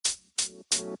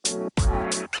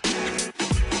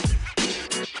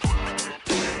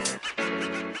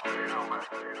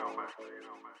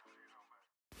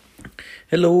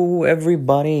Hello,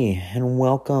 everybody, and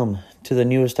welcome to the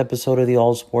newest episode of the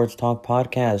All Sports Talk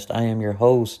podcast. I am your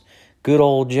host, good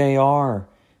old JR.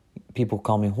 People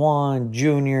call me Juan,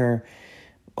 Junior,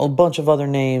 a bunch of other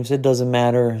names. It doesn't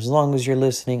matter. As long as you're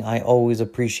listening, I always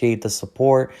appreciate the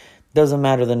support. Doesn't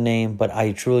matter the name, but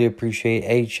I truly appreciate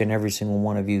each and every single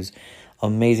one of you's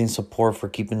amazing support for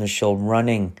keeping the show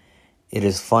running. It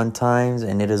is fun times,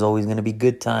 and it is always going to be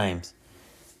good times.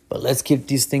 But let's keep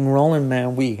this thing rolling,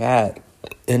 man. We had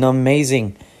an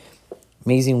amazing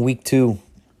week 2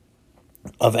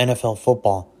 of NFL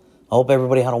football. I hope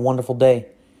everybody had a wonderful day.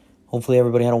 Hopefully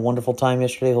everybody had a wonderful time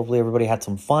yesterday. Hopefully everybody had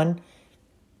some fun.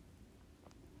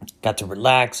 Got to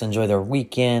relax, enjoy their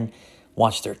weekend,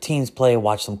 watch their teams play,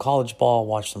 watch some college ball,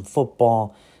 watch some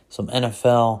football, some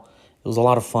NFL. It was a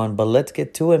lot of fun, but let's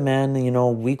get to it, man. You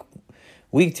know, week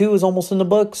 2 is almost in the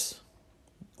books.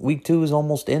 Week 2 is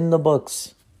almost in the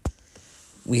books.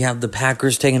 We have the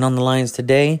Packers taking on the Lions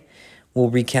today. We'll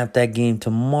recap that game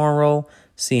tomorrow,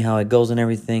 see how it goes and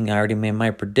everything. I already made my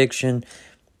prediction.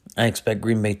 I expect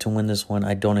Green Bay to win this one.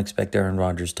 I don't expect Aaron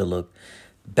Rodgers to look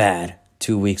bad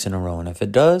 2 weeks in a row. And if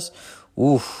it does,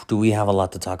 do we have a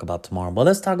lot to talk about tomorrow. But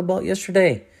let's talk about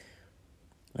yesterday.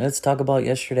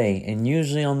 And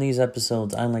usually on these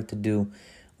episodes, I like to do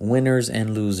winners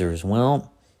and losers. Well,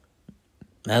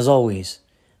 as always,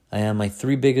 I have my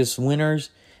 3 biggest winners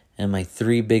and my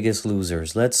 3 biggest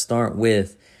losers. Let's start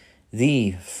with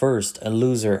the first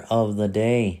loser of the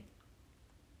day.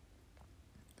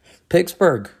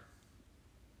 Pittsburgh,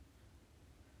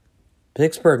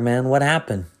 man, what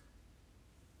happened?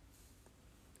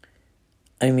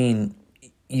 I mean,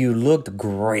 you looked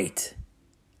great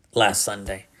last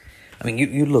Sunday. I mean,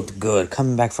 you looked good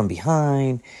coming back from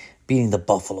behind, beating the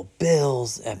Buffalo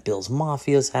Bills at Bills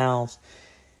Mafia's house.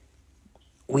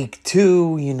 Week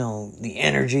 2, you know, the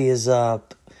energy is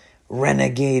up.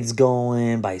 Renegades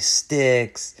going by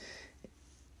Sticks.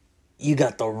 You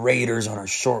got the Raiders on a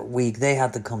short week. They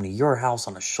had to come to your house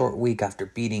on a short week after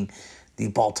beating the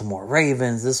Baltimore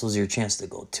Ravens. This was your chance to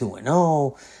go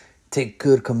 2-0. Take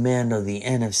good command of the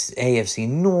AFC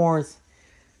North.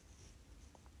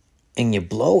 And you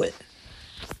blow it.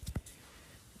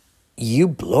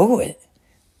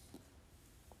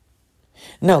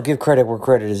 Now, give credit where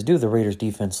credit is due. The Raiders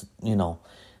defense, you know,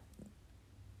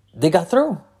 they got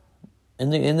through.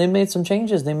 And they made some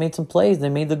changes. They made some plays. They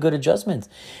made the good adjustments.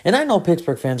 And I know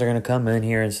Pittsburgh fans are going to come in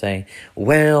here and say,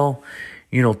 well,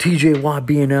 you know, T.J. Watt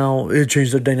being out, it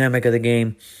changed the dynamic of the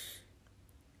game.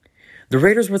 The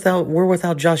Raiders were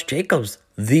without Josh Jacobs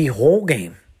the whole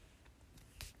game.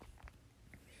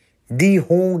 The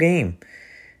whole game.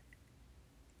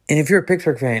 And if you're a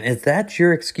Pittsburgh fan, if that's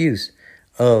your excuse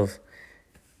of,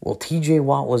 well, T.J.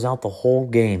 Watt was out the whole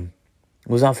game,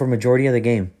 was out for a majority of the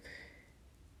game,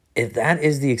 if that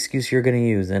is the excuse you're going to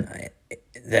use,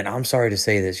 then I'm sorry to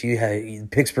say this.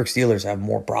 Pittsburgh Steelers have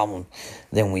more problems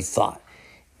than we thought.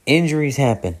 Injuries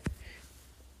happen.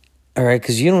 All right,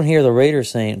 because you don't hear the Raiders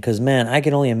saying, because, man, I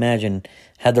can only imagine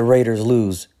had the Raiders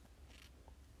lose.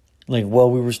 Like,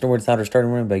 well, we were without our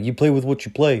starting running back. You play with what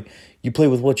you play. You play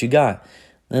with what you got.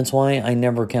 That's why I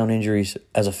never count injuries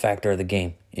as a factor of the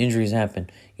game. Injuries happen.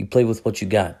 You play with what you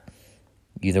got.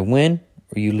 You either win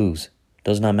or you lose.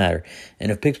 Does not matter.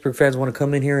 And if Pittsburgh fans want to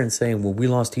come in here and say, well, we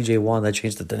lost T.J. Watt, that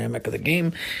changed the dynamic of the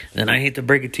game, then I hate to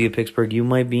break it to you, Pittsburgh. You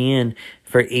might be in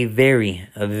for a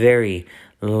very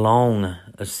long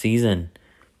season.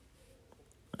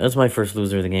 That's my first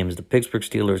loser of the game, is the Pittsburgh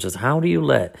Steelers. Is how do you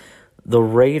let the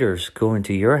Raiders go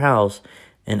into your house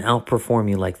and outperform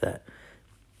you like that?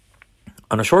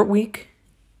 On a short week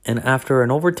and after an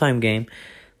overtime game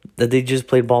that they just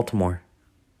played Baltimore.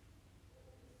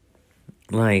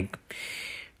 Like,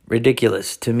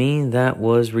 ridiculous. To me, that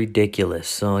was ridiculous.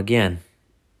 So, again,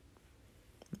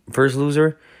 first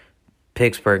loser,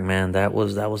 Pittsburgh, man. That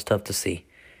was tough to see.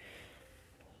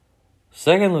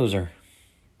 Second loser,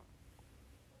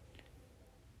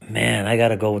 man, I got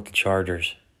to go with the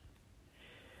Chargers.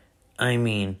 I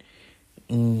mean,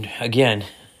 again,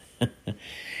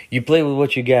 you play with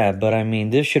what you got, but I mean,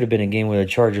 this should have been a game where the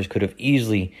Chargers could have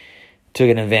easily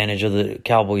taken advantage of the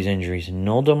Cowboys' injuries.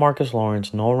 No DeMarcus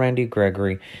Lawrence, no Randy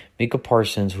Gregory, Micah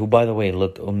Parsons, who, by the way,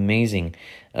 looked amazing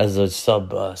as a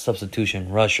substitution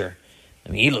rusher.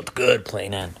 I mean, he looked good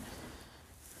playing end.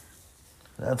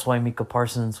 That's why Micah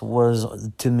Parsons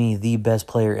was, to me, the best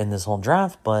player in this whole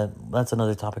draft, but that's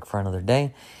another topic for another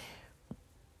day.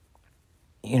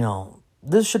 You know,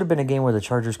 this should have been a game where the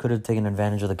Chargers could have taken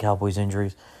advantage of the Cowboys'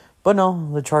 injuries. But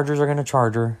no, the Chargers are going to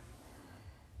Charger.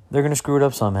 they're going to screw it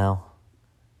up somehow.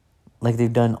 Like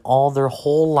they've done all their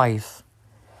whole life.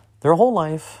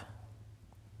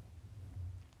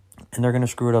 And they're going to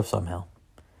screw it up somehow.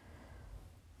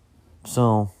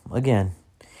 So, again,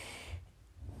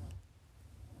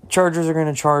 Chargers are going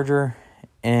to Charger.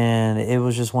 And it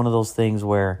was just one of those things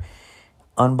where,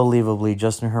 unbelievably,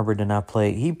 Justin Herbert did not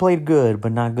play. He played good,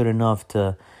 but not good enough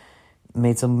to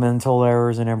made some mental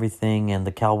errors and everything. And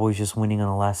the Cowboys just winning on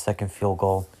a last-second field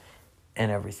goal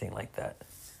and everything like that.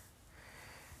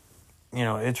 You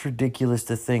know, it's ridiculous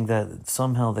to think that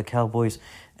somehow the Cowboys...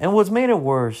 And what made it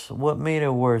worse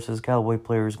is Cowboy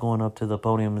players going up to the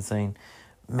podium and saying,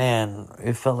 man,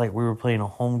 it felt like we were playing a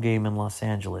home game in Los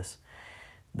Angeles.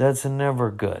 That's never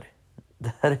good.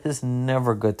 That is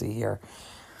never good to hear.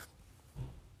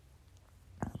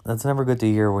 That's never good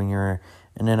to hear when you're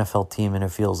an NFL team and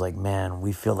it feels like, man,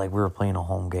 we feel like we were playing a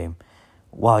home game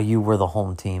while you were the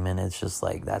home team. And it's just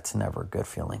like, that's never a good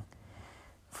feeling.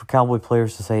 For Cowboy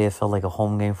players to say it felt like a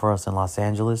home game for us in Los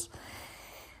Angeles,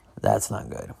 that's not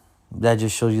good. That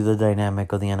just shows you the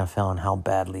dynamic of the NFL and how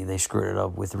badly they screwed it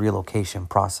up with relocation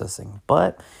processing.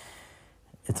 But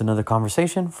it's another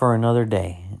conversation for another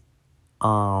day.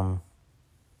 And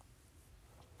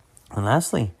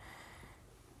lastly,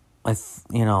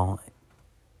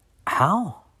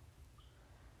 how?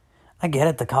 I get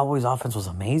it. The Cowboys' offense was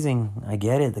amazing. I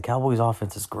get it. The Cowboys'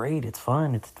 offense is great. It's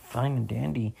fun. It's fine and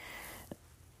dandy.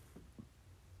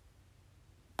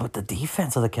 But the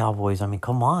defense of the Cowboys, I mean,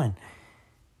 come on.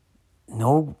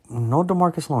 No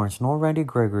DeMarcus Lawrence, no Randy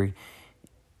Gregory.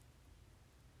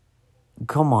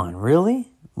 Come on, really?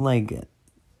 Like,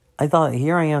 I thought,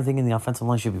 here I am thinking the offensive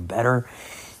line should be better.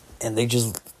 And they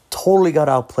just totally got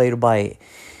outplayed by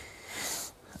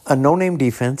a no-name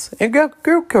defense. And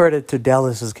give credit to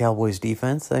Dallas's Cowboys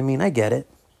defense. I mean, I get it.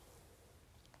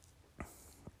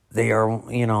 They are,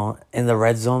 in the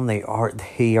red zone. They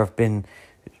have been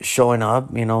showing up,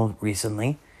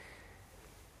 recently.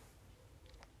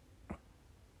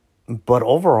 But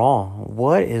overall,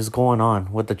 what is going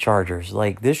on with the Chargers?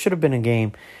 Like, this should have been a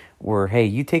game where, hey,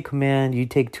 you take command, you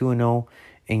take 2-0,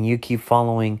 and you keep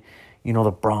following,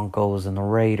 the Broncos and the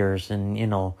Raiders. And,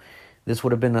 this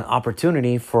would have been an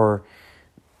opportunity for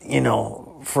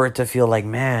it to feel like,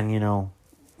 man,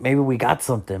 maybe we got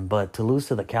something. But to lose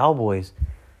to the Cowboys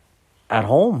at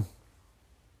home,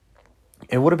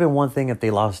 it would have been one thing if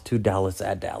they lost to Dallas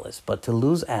at Dallas. But to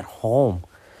lose at home,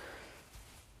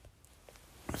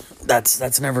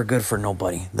 that's never good for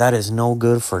nobody. That is no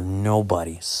good for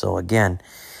nobody. So, again,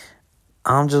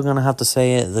 I'm just going to have to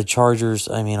say it. The Chargers,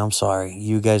 I'm sorry.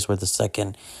 You guys were the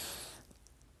second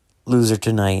loser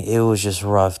tonight. It was just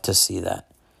rough to see that.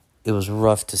 It was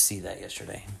rough to see that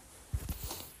yesterday.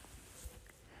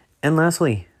 And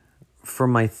lastly, for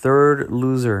my third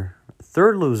loser,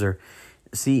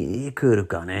 see, it could have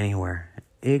gone anywhere.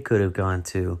 It could have gone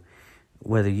to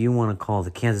whether you want to call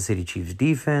the Kansas City Chiefs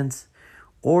defense,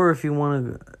 or if you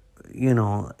want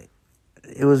to,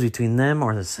 it was between them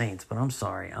or the Saints. But I'm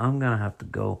sorry. I'm going to have to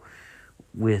go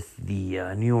with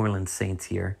the New Orleans Saints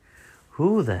here.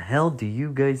 Who the hell do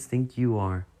you guys think you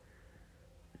are?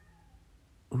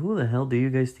 Who the hell do you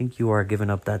guys think you are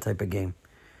giving up that type of game?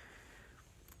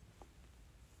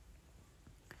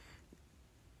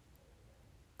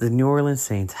 The New Orleans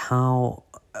Saints,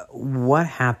 what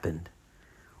happened?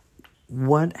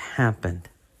 What happened?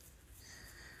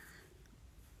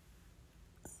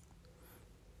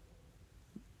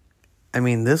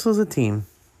 This was a team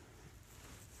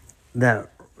that,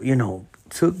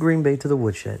 took Green Bay to the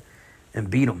woodshed and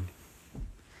beat them.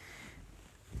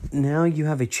 Now you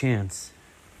have a chance.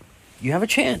 You have a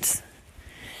chance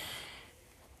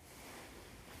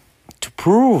to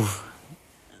prove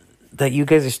that you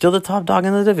guys are still the top dog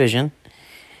in the division.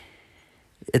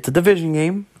 It's a division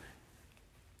game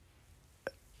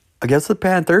against the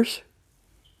Panthers.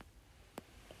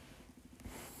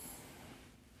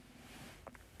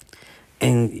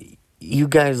 And you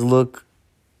guys look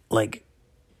like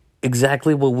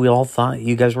exactly what we all thought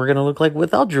you guys were going to look like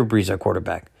without Drew Brees at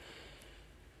quarterback.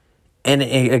 And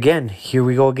again, here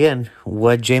we go again.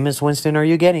 What Jameis Winston are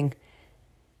you getting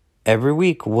every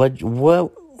week? What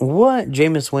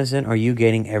Jameis Winston are you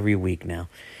getting every week now?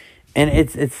 And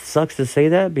it sucks to say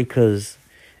that because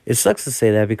we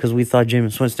thought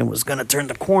Jameis Winston was going to turn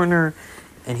the corner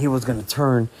and he was going to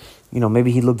turn,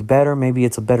 maybe he looked better, maybe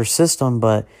it's a better system,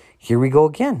 but here we go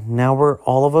again. Now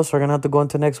all of us are going to have to go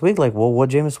into next week like, well, what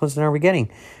Jameis Winston are we getting?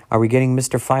 Are we getting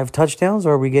Mr. 5 touchdowns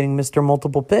or are we getting Mr.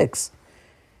 multiple picks?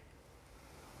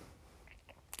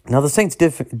 Now, the Saints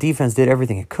defense did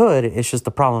everything it could. It's just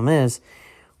the problem is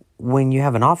when you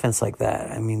have an offense like that,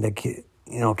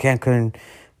 Cam couldn't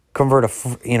convert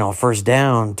a first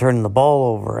down, turning the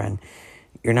ball over, and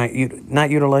you're not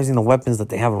utilizing the weapons that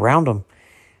they have around them.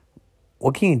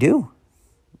 What can you do?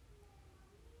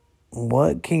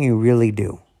 What can you really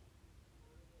do?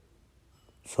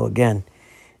 So again,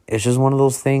 it's just one of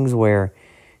those things where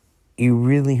you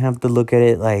really have to look at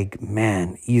it like,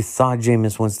 man, you thought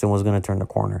Jameis Winston was going to turn the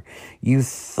corner. You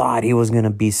thought he was going to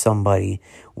be somebody.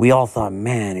 We all thought,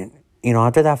 man,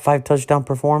 after that 5 touchdown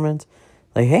performance,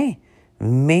 like, hey,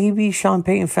 maybe Sean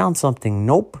Payton found something.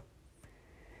 Nope.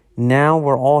 Now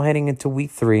we're all heading into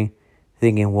week 3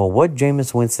 thinking, well, what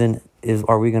Jameis Winston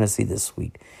are we going to see this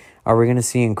week? Are we going to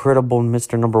see incredible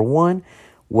Mr. Number 1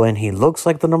 when he looks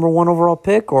like the number 1 overall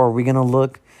pick? Or are we going to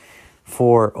look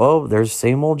for, there's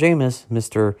same old Jameis,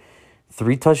 Mr.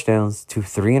 3 touchdowns to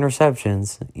 3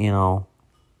 interceptions,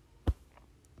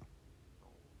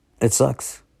 It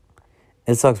sucks.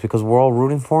 It sucks because we're all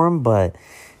rooting for him, but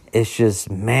it's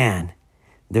just, man,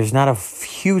 there's not a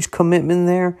huge commitment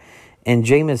there. And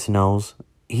Jameis knows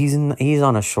he's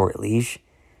on a short leash.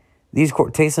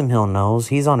 Taysom Hill knows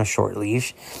he's on a short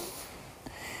leash.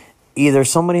 Either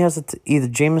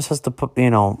Jameis has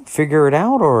to figure it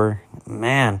out, or,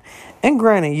 man. And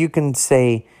granted, you can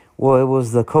say, well, it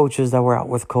was the coaches that were out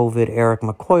with COVID. Eric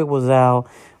McCoy was out.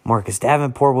 Marcus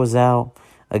Davenport was out.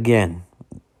 Again,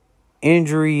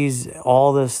 injuries,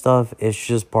 all this stuff, it's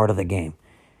just part of the game.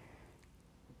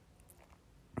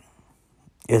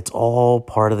 It's all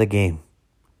part of the game.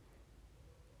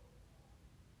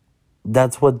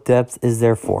 That's what depth is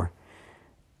there for.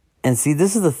 And see,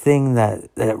 this is the thing that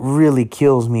really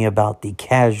kills me about the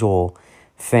casual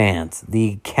fans.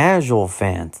 The casual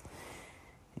fans.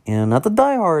 Not the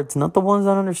diehards, not the ones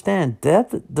that understand.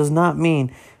 Depth does not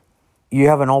mean you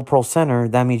have an all-pro center.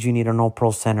 That means you need an all-pro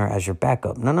center as your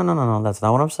backup. No. That's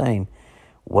not what I'm saying.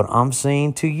 What I'm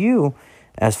saying to you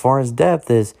as far as depth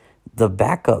is the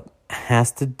backup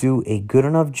has to do a good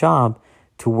enough job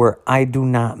to where I do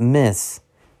not miss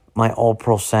my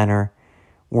all-pro center,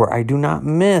 where I do not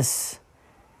miss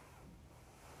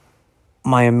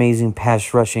my amazing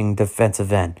pass rushing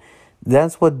defensive end.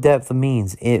 That's what depth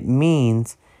means. It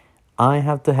means I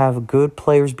have to have good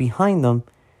players behind them,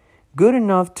 good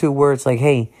enough to where it's like,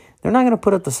 hey, they're not going to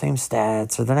put up the same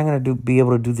stats, or they're not going to be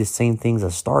able to do the same things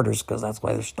as starters, because that's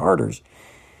why they're starters.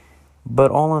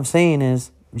 But all I'm saying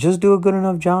is just do a good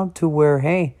enough job to where,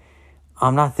 hey,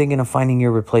 I'm not thinking of finding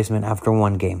your replacement after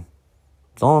one game.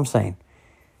 That's all I'm saying.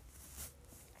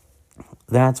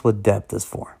 That's what depth is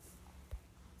for.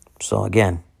 So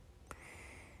again,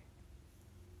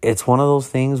 it's one of those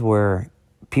things where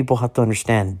people have to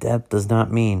understand depth does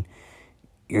not mean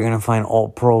you're going to find all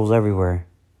pros everywhere.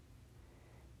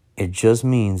 It just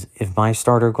means if my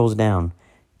starter goes down,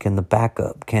 can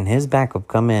his backup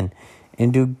come in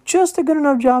and do just a good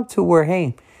enough job to where,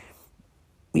 hey,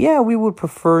 yeah, we would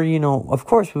prefer, of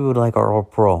course we would like our all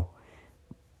pro.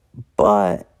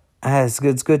 But it's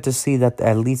good to see that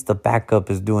at least the backup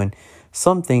is doing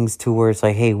some things to where it's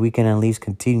like, hey, we can at least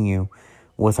continue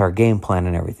with our game plan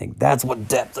and everything. That's what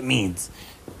depth means.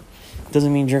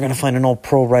 Doesn't mean you're going to find an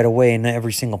all-pro right away in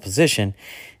every single position.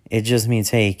 It just means,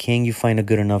 hey, can you find a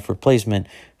good enough replacement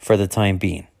for the time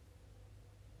being?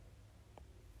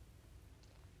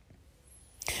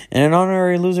 And an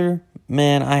honorary loser,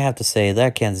 man, I have to say,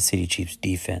 that Kansas City Chiefs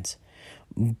defense.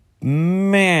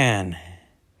 Man,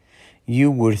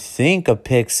 you would think a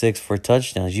pick 6 for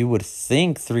touchdowns. You would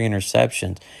think 3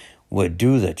 interceptions would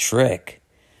do the trick.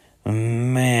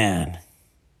 Man.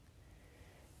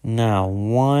 Now,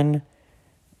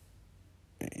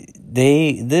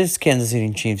 this Kansas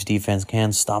City Chiefs defense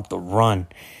can stop the run.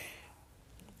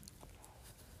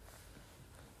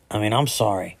 I mean, I'm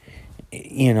sorry.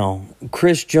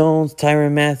 Chris Jones,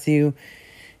 Tyrann Mathieu,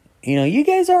 you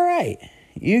guys all right.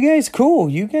 You guys cool.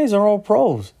 You guys are all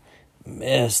pros.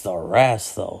 Miss the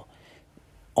rest, though.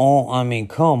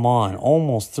 Come on.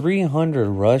 Almost 300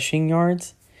 rushing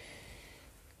yards.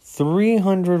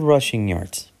 300 rushing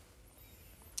yards.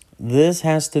 This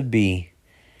has to be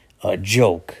a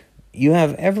joke. You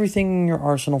have everything in your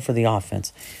arsenal for the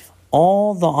offense.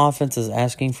 All the offense is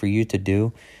asking for you to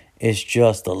do is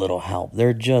just a little help.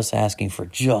 They're just asking for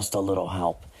just a little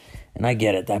help. And I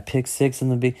get it. That pick 6 in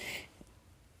the big...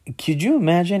 Could you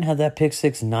imagine had that pick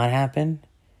 6 not happened?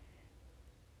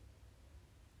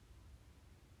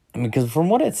 Because from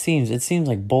what it seems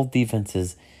like both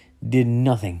defenses did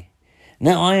nothing.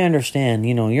 Now I understand,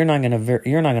 you're not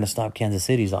gonna stop Kansas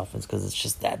City's offense because it's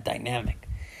just that dynamic.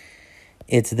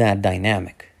 It's that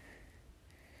dynamic.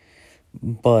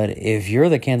 But if you're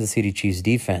the Kansas City Chiefs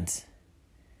defense,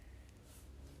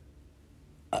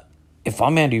 if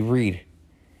I'm Andy Reid,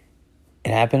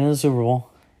 it happened in the Super Bowl.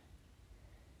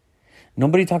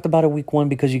 Nobody talked about it week 1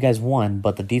 because you guys won,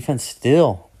 but the defense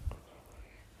still,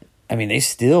 they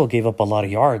still gave up a lot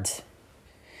of yards.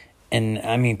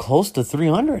 And, close to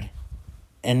 300.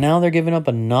 And now they're giving up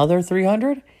another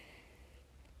 300?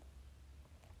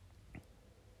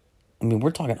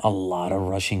 We're talking a lot of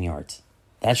rushing yards.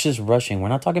 That's just rushing. We're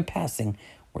not talking passing.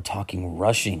 We're talking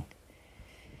rushing.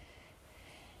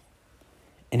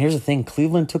 And here's the thing.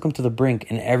 Cleveland took them to the brink,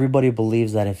 and everybody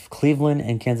believes that if Cleveland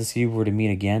and Kansas City were to meet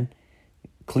again,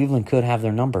 Cleveland could have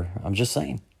their number. I'm just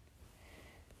saying.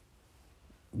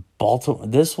 Baltimore.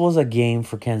 This was a game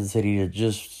for Kansas City to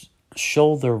just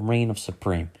show their reign of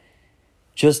supreme.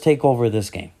 Just take over this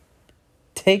game.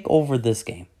 Take over this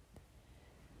game.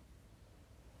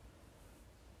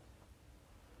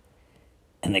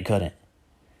 And they couldn't.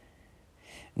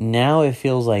 Now it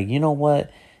feels like, you know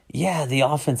what? Yeah, the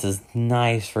offense is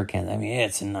nice for Kansas.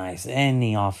 It's nice.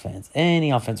 Any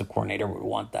offensive coordinator would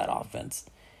want that offense.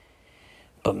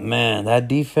 But man, that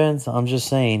defense, I'm just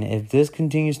saying, if this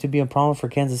continues to be a problem for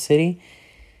Kansas City,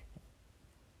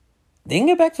 they can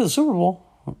get back to the Super Bowl.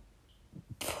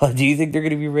 But do you think they're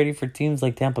going to be ready for teams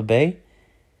like Tampa Bay?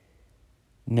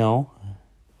 No.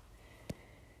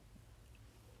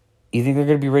 You think they're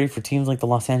going to be ready for teams like the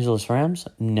Los Angeles Rams?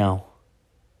 No.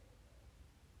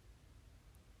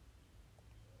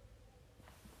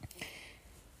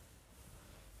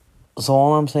 So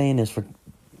all I'm saying is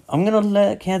I'm going to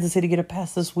let Kansas City get a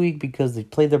pass this week because they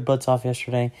played their butts off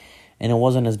yesterday and it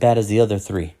wasn't as bad as the other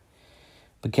 3.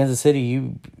 But Kansas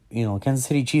City, Kansas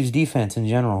City Chiefs defense in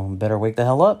general better wake the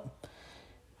hell up,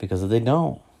 because if they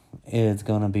don't, it's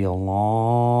going to be a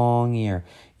long year.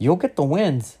 You'll get the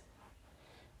wins,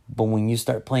 but when you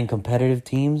start playing competitive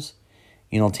teams,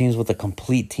 teams with a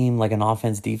complete team like an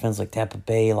offense, defense like Tampa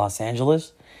Bay, Los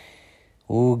Angeles,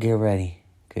 get ready,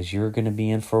 because you're going to be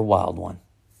in for a wild one.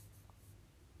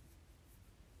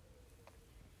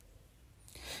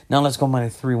 Now let's go my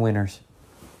 3 winners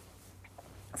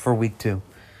for week 2.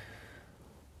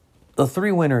 The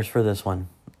 3 winners for this one.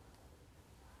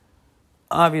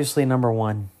 Obviously, number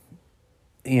 1,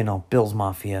 Bills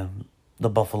Mafia, the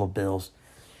Buffalo Bills.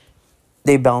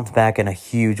 They bounced back in a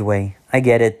huge way. I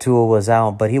get it, Tua was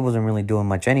out, but he wasn't really doing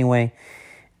much anyway.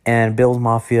 And Bills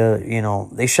Mafia,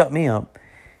 they shut me up.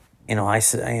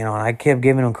 I kept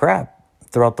giving them crap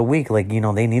throughout the week. Like,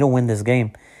 they need to win this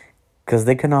game because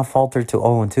they could not falter to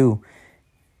 0-2.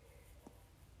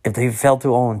 If they fell to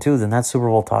 0-2, then that Super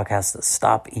Bowl talk has to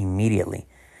stop immediately.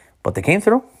 But they came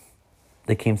through.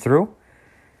 They came through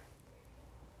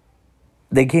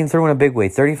in a big way.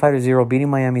 35-0, beating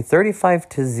Miami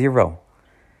 35-0.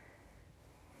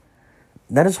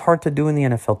 That is hard to do in the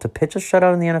NFL. To pitch a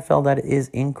shutout in the NFL, that is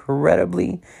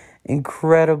incredibly,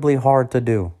 incredibly hard to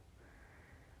do.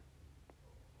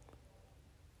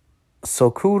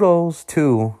 So kudos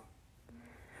to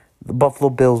the Buffalo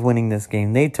Bills winning this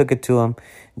game. They took it to them.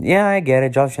 Yeah, I get it.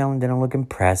 Josh Allen didn't look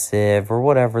impressive or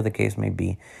whatever the case may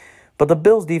be. But the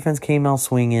Bills defense came out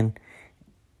swinging.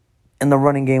 And the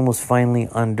running game was finally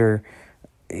under,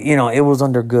 it was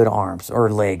under good arms or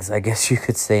legs, I guess you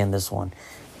could say in this one.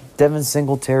 Devin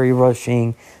Singletary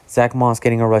rushing, Zach Moss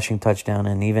getting a rushing touchdown,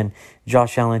 and even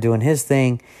Josh Allen doing his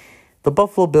thing. The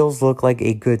Buffalo Bills look like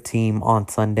a good team on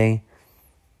Sunday.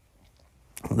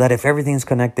 That if everything's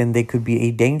connected, they could be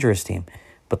a dangerous team.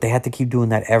 But they have to keep doing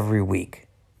that every week.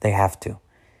 They have to.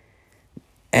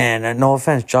 And no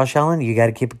offense, Josh Allen, you got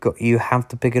to keep it. You have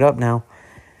to pick it up now.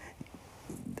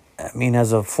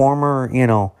 As a former,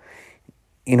 when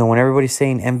everybody's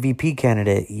saying MVP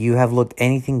candidate, you have looked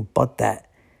anything but that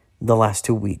the last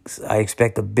 2 weeks. I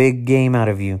expect a big game out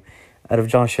of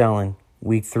Josh Allen,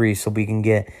 week 3, so we can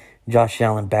get Josh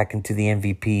Allen back into the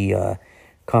MVP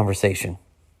conversation.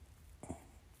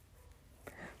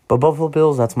 But Buffalo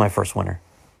Bills, that's my first winner.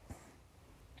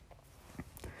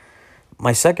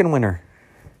 My second winner,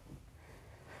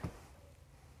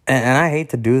 and I hate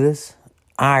to do this.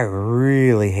 I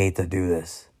really hate to do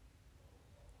this.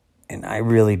 And I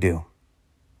really do.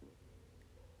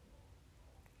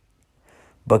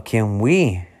 But can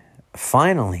we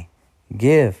finally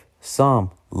give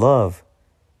some love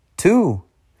to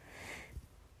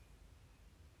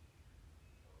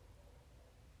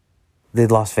the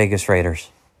Las Vegas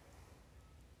Raiders?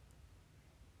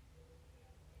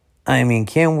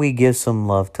 Can we give some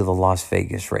love to the Las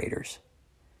Vegas Raiders?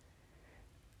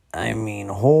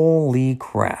 Holy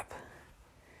crap.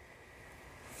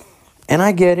 And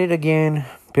I get it again.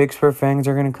 Pittsburgh fans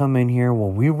are going to come in here.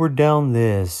 Well, we were down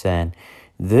this and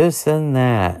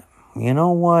that. You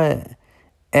know what?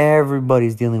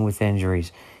 Everybody's dealing with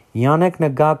injuries. Yannick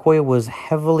Ngakoue was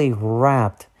heavily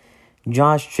wrapped.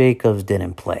 Josh Jacobs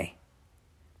didn't play.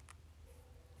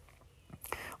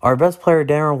 Our best player,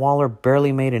 Darren Waller,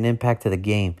 barely made an impact to the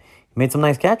game. He made some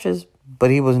nice catches,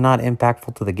 but he was not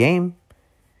impactful to the game.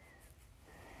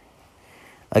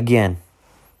 Again,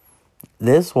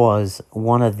 this was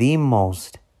one of the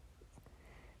most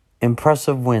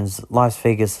impressive wins Las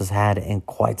Vegas has had in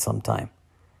quite some time.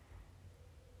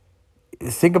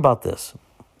 Think about this.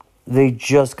 They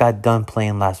just got done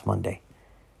playing last Monday.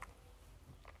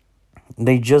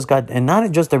 They just got, and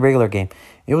not just a regular game.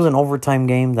 It was an overtime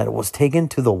game that was taken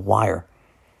to the wire.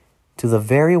 To the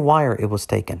very wire it was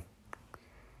taken.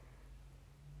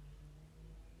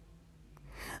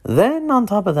 Then on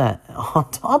top of that,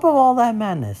 on top of all that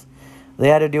madness, they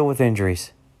had to deal with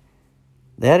injuries.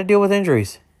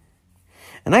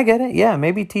 And I get it. Yeah,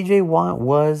 maybe TJ Watt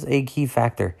was a key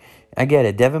factor. I get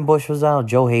it. Devin Bush was out.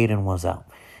 Joe Hayden was out.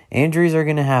 Injuries are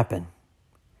going to happen.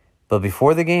 But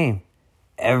before the game,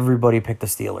 everybody picked the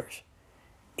Steelers.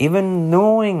 Even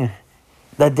knowing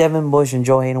that Devin Bush and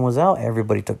Joe Hayden was out,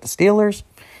 everybody took the Steelers.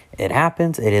 It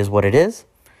happens. It is what it is.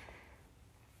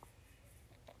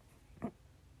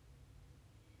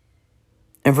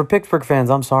 And for Pittsburgh fans,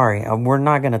 I'm sorry. We're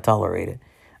not going to tolerate it.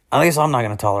 At least I'm not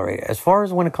going to tolerate it. As far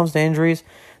as when it comes to injuries,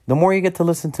 the more you get to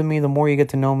listen to me, the more you get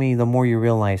to know me, the more you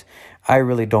realize I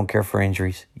really don't care for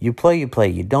injuries. You play, you play.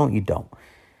 You don't, you don't.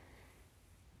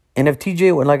 And if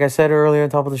TJ, like I said earlier on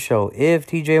top of the show, if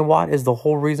TJ Watt is the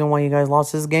whole reason why you guys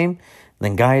lost this game,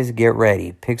 then guys, get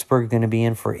ready. Pittsburgh's going to be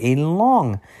in for a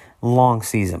long, long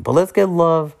season. But let's get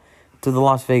love to the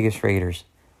Las Vegas Raiders.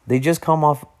 They just come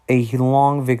off a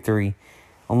long victory,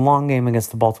 a long game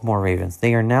against the Baltimore Ravens.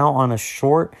 They are now on a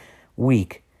short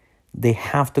week. They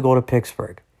have to go to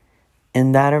Pittsburgh.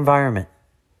 In that environment,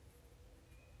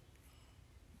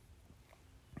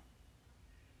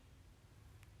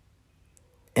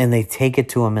 and they take it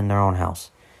to them in their own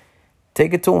house.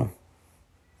 Take it to them.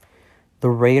 The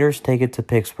Raiders take it to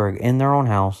Pittsburgh in their own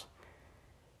house.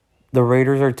 The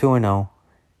Raiders are 2-0.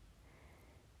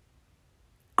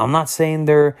 I'm not saying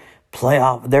they're a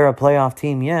playoff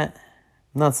team yet.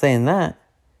 I'm not saying that.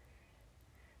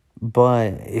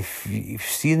 But if you've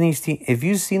seen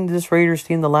this Raiders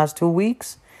team the last 2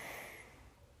 weeks,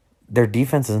 their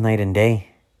defense is night and day.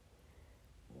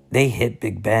 They hit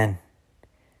Big Ben.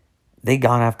 They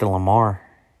gone after Lamar.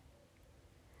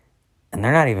 And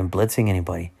they're not even blitzing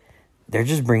anybody. They're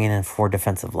just bringing in 4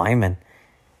 defensive linemen.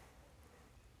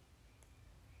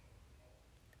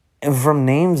 And from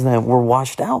names that were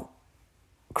washed out.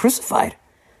 Crucified.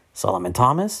 Solomon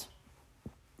Thomas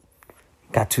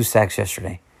got 2 sacks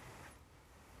yesterday.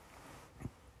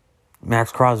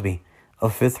 Max Crosby, a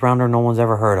 5th rounder no one's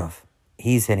ever heard of.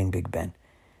 He's hitting Big Ben.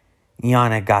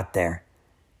 Yannick got there.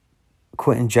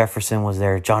 Quentin Jefferson was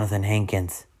there. Jonathan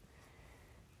Hankins.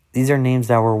 These are names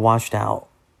that were washed out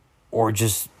or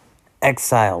just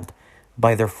exiled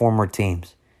by their former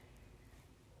teams.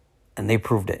 And they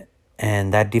proved it.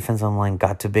 And that defensive line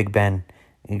got to Big Ben.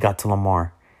 It got to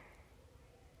Lamar.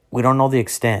 We don't know the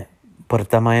extent. But if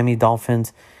the Miami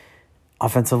Dolphins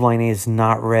offensive line is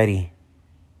not ready,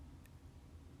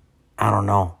 I don't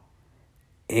know.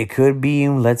 It could be,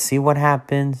 let's see what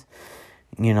happens.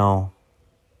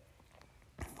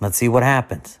 Let's see what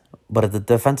happens. But if the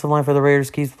defensive line for the Raiders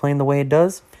keeps playing the way it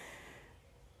does,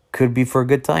 could be for a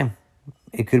good time.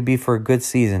 It could be for a good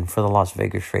season for the Las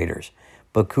Vegas Raiders.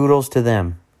 But kudos to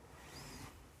them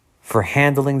for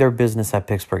handling their business at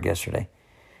Pittsburgh yesterday.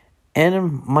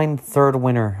 And my third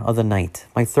winner of the night,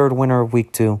 my third winner of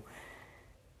week 2,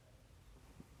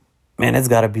 man, it's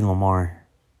got to be Lamar.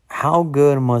 How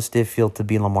good must it feel to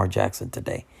be Lamar Jackson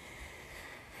today?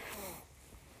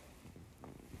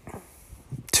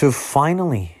 To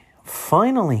finally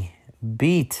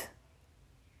beat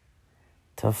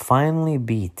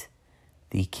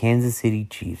the Kansas City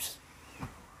Chiefs.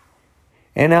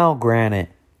 And now, granted,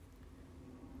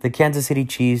 the Kansas City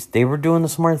Chiefs, they were doing the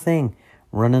smart thing,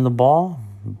 running the ball,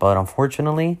 but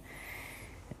unfortunately,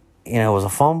 it was a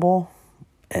fumble.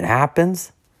 It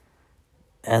happens.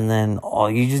 And then all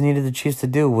you just needed the Chiefs to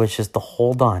do was just to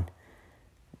hold on.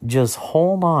 Just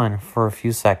hold on for a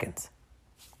few seconds.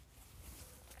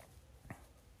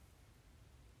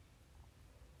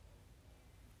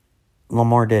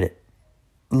 Lamar did it.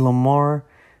 Lamar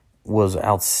was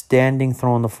outstanding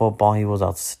throwing the football. He was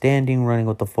outstanding running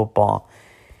with the football.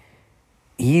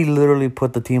 He literally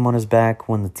put the team on his back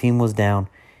when the team was down.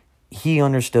 He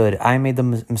understood, I made the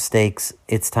mistakes.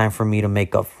 It's time for me to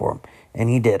make up for them. And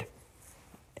he did.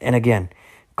 And again,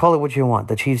 call it what you want.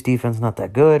 The Chiefs' defense not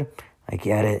that good. I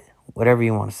get it. Whatever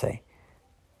you want to say.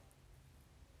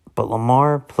 But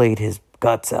Lamar played his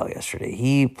guts out yesterday.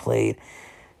 He played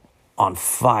on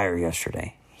fire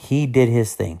yesterday. He did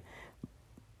his thing.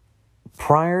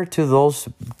 prior to those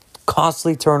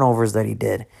costly turnovers that he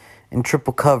did in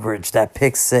triple coverage, that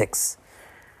pick six,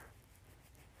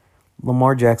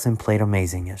 Lamar Jackson played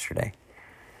amazing yesterday.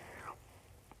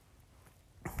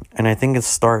 And I think it's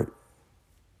starting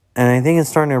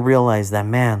to realize that,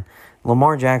 man,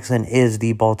 Lamar Jackson is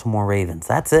the Baltimore Ravens.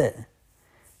 That's it.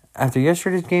 After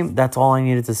yesterday's game, that's all I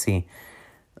needed to see.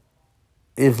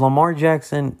 If Lamar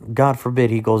Jackson, God forbid,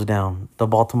 he goes down, the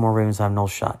Baltimore Ravens have no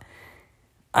shot.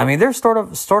 I mean, they're sort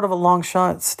of a long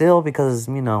shot still because,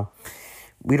 we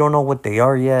don't know what they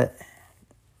are yet.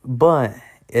 But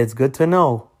it's good to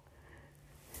know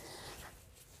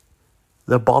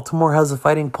that Baltimore has a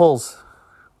fighting pulse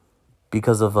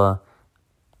because of,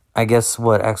 I guess,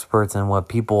 what experts and what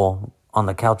people on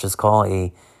the couches call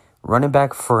a running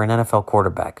back for an NFL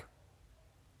quarterback.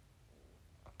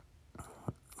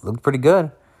 Looked pretty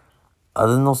good.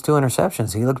 Other than those 2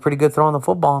 interceptions, he looked pretty good throwing the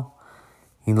football.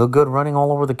 He looked good running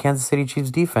all over the Kansas City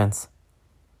Chiefs defense.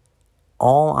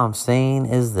 All I'm saying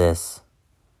is this.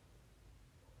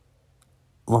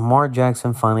 Lamar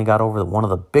Jackson finally got over one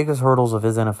of the biggest hurdles of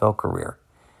his NFL career.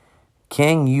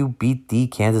 Can you beat the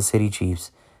Kansas City Chiefs?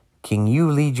 Can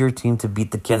you lead your team to beat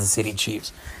the Kansas City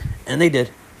Chiefs? And they did.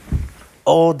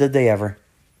 Oh, did they ever.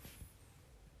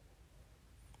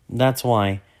 That's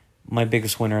why my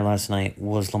biggest winner last night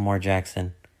was Lamar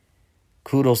Jackson.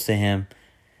 Kudos to him.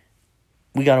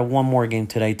 We got one more game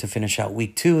today to finish out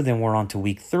week 2. Then we're on to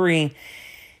week 3.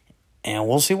 And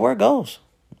we'll see where it goes.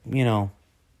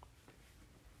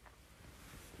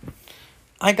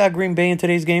 I got Green Bay in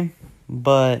today's game.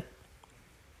 And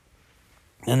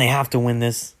they have to win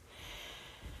this.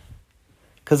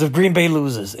 Because if Green Bay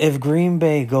loses, if Green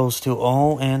Bay goes to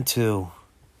 0-2,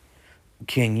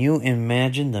 can you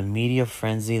imagine the media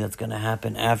frenzy that's going to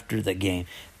happen after the game?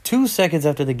 2 seconds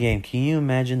after the game, can you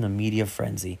imagine the media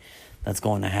frenzy that's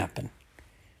going to happen?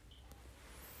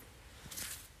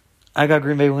 I got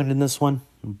Green Bay winning this one,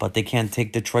 but they can't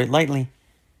take Detroit lightly.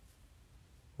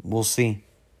 We'll see.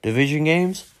 Division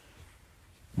games,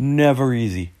 never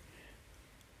easy.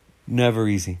 Never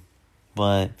easy.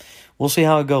 But we'll see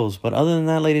how it goes. But other than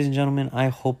that, ladies and gentlemen, I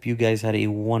hope you guys had a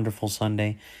wonderful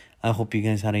Sunday. I hope you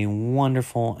guys had a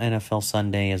wonderful NFL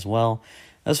Sunday as well.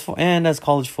 As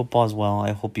college football as well.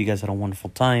 I hope you guys had a wonderful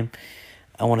time.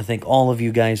 I want to thank all of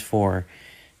you guys for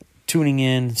tuning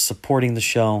in, supporting the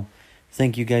show.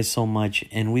 Thank you guys so much.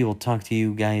 And we will talk to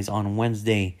you guys on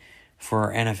Wednesday for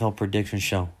our NFL prediction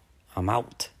show. I'm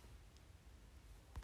out.